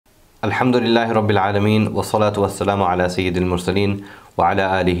Alhamdulillahi Rabbil Alameen wa salatu wa salamu ala Sayyidil Mursaleen wa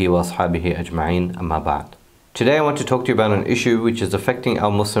ala alihi wa ashabihi ajma'een amma ba'd. Today I want to talk to you about an issue which is affecting our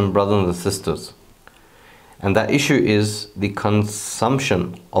Muslim brothers and sisters. And that issue is the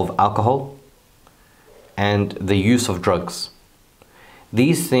consumption of alcohol and the use of drugs.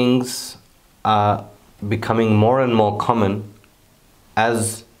 These things are becoming more and more common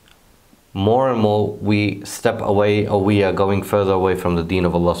as more and more we step away, or we are going further away from the deen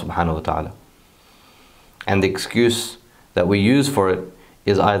of Allah subhanahu wa ta'ala. And the excuse that we use for it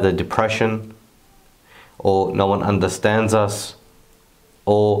is either depression, or no one understands us,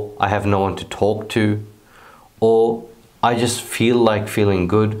 or I have no one to talk to, or I just feel like feeling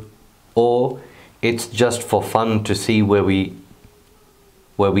good, or it's just for fun to see where we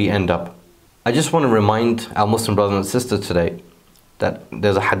end up. I just want to remind our Muslim brothers and sisters today that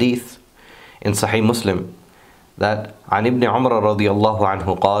there's a hadith in Sahih Muslim that عن ابن عمر رضي الله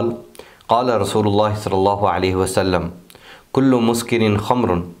عنه قال قال رسول الله صلى الله عليه وسلم كل مسكر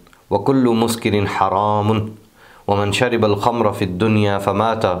خمر وكل مسكر حرام ومن شرب الخمر في الدنيا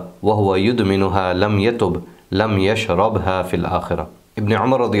فمات وهو يدمنها لم يتب لم يشربها في الآخرة. Ibn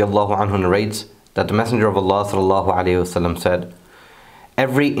Umar رضي الله عنه narrates that the Messenger of Allah صلى الله عليه وسلم said,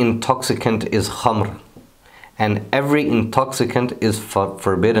 every intoxicant is khamr, and every intoxicant is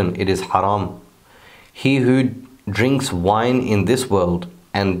forbidden, it is haram. He who drinks wine in this world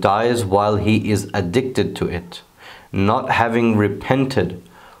and dies while he is addicted to it, not having repented,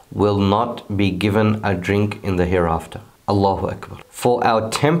 will not be given a drink in the hereafter. Allahu Akbar. For our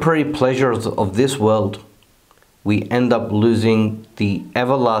temporary pleasures of this world, we end up losing the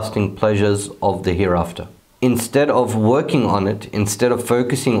everlasting pleasures of the hereafter. Instead of working on it, instead of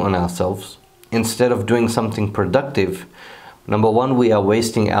focusing on ourselves, instead of doing something productive, number one, we are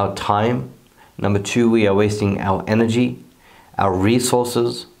wasting our time. Number two, we are wasting our energy, our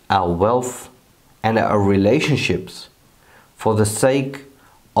resources, our wealth, and our relationships for the sake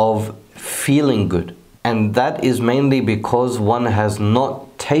of feeling good. And that is mainly because one has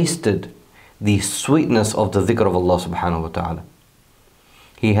not tasted the sweetness of the dhikr of Allah subhanahu wa ta'ala.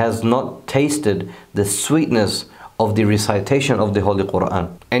 He has not tasted the sweetness of the recitation of the Holy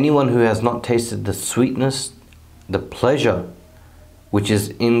Quran. Anyone who has not tasted the sweetness, the pleasure which is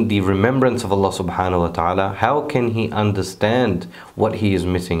in the remembrance of Allah subhanahu wa ta'ala, how can he understand what he is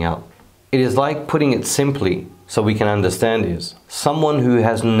missing out? It is like, putting it simply so we can understand, is someone who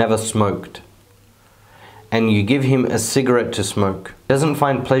has never smoked and you give him a cigarette to smoke, doesn't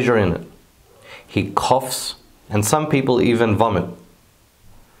find pleasure in it. He coughs, and some people even vomit.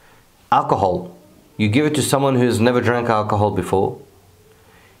 Alcohol, you give it to someone who has never drank alcohol before,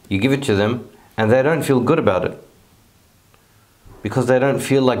 you give it to them and they don't feel good about it because they don't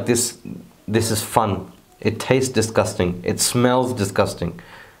feel like this is fun. It tastes disgusting, it smells disgusting.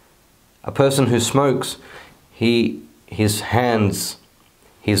 A person who smokes, his hands,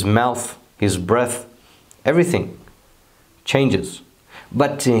 his mouth, his breath, everything changes.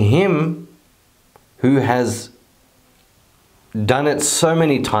 But to him who has done it so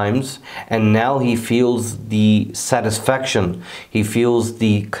many times, and now he feels the satisfaction, he feels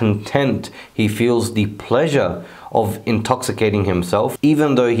the content, he feels the pleasure of intoxicating himself,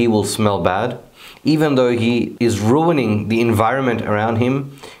 even though he will smell bad, even though he is ruining the environment around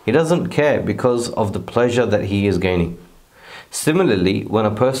him, he doesn't care because of the pleasure that he is gaining. Similarly, when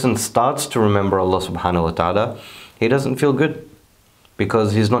a person starts to remember Allah subhanahu wa ta'ala, he doesn't feel good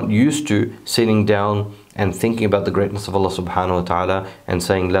because he's not used to sitting down and thinking about the greatness of Allah subhanahu wa ta'ala and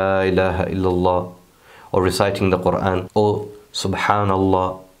saying La ilaha illallah, or reciting the Quran, or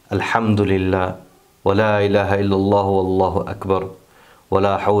Subhanallah, Alhamdulillah, wa la ilaha illallah wallahu akbar, wa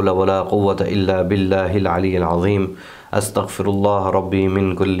la hawla wa la quwwata illa billahi al-ali al-azim, astaghfirullah rabbi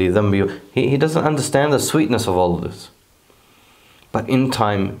min kulli dhanbi. He doesn't understand the sweetness of all of this. But in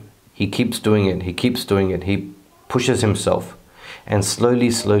time, he keeps doing it, he pushes himself. And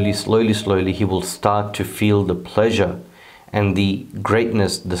slowly, he will start to feel the pleasure and the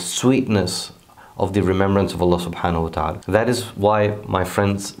greatness, the sweetness of the remembrance of Allah subhanahu wa ta'ala. That is why, my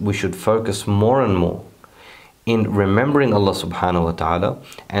friends, we should focus more and more in remembering Allah subhanahu wa ta'ala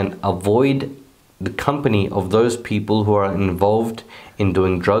and avoid the company of those people who are involved in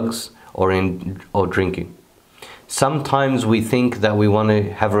doing drugs or drinking. Sometimes we think that we want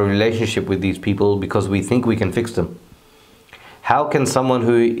to have a relationship with these people because we think we can fix them. How can someone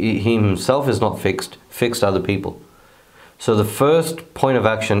who himself is not fixed, fix other people? So the first point of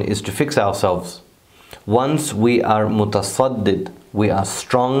action is to fix ourselves. Once we are mutasaddid, we are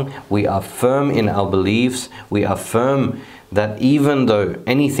strong, we are firm in our beliefs, we are firm that even though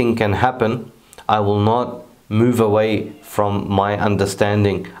anything can happen, I will not move away from my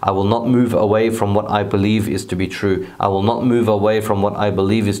understanding. I will not move away from what I believe is to be true. I will not move away from what I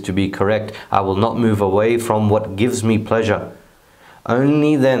believe is to be correct. I will not move away from what gives me pleasure.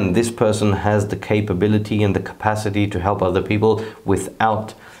 Only then this person has the capability and the capacity to help other people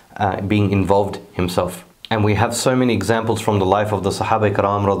without being involved himself. And we have so many examples from the life of the Sahaba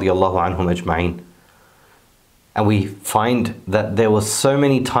Ikram radiallahu anhum ajma'een. And we find that there were so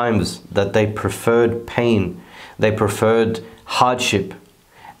many times that they preferred pain, they preferred hardship,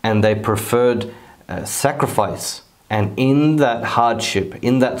 and they preferred sacrifice. And in that hardship,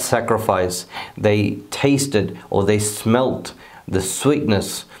 in that sacrifice, they tasted or they smelt the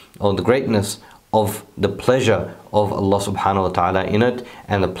sweetness or the greatness of the pleasure of Allah subhanahu wa ta'ala in it,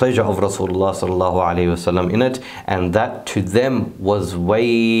 and the pleasure of Rasulullah sallallahu alayhi wasallam in it, and that to them was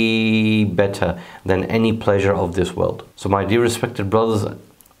way better than any pleasure of this world. So my dear respected brothers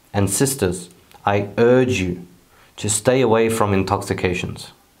and sisters, I urge you to stay away from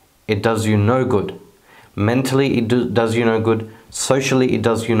intoxications. It does you no good. Mentally it does you no good. Socially it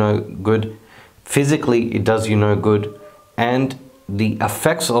does you no good. Physically it does you no good. And the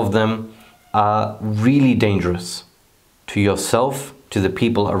effects of them are really dangerous to yourself, to the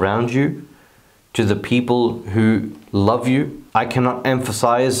people around you, to the people who love you. I cannot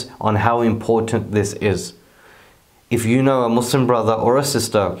emphasize on how important this is. If you know a Muslim brother or a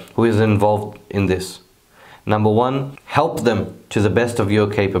sister who is involved in this, number one, help them to the best of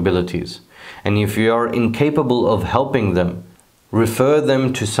your capabilities. And if you are incapable of helping them, refer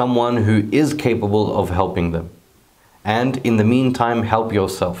them to someone who is capable of helping them. And in the meantime, help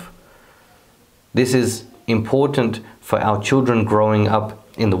yourself. This is important for our children growing up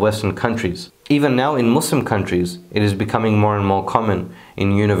in the Western countries. Even now in Muslim countries, it is becoming more and more common.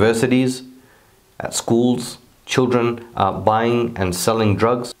 In universities, at schools, children are buying and selling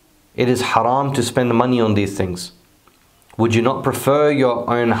drugs. It is haram to spend money on these things. Would you not prefer your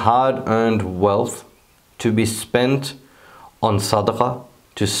own hard-earned wealth to be spent on sadaqah,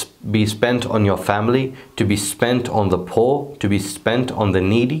 to be spent on your family, to be spent on the poor, to be spent on the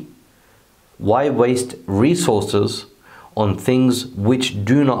needy? Why waste resources on things which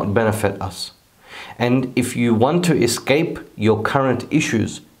do not benefit us? And if you want to escape your current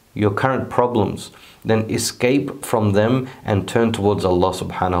issues, your current problems, then escape from them and turn towards Allah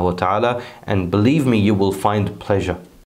subhanahu wa ta'ala, and believe me, you will find pleasure.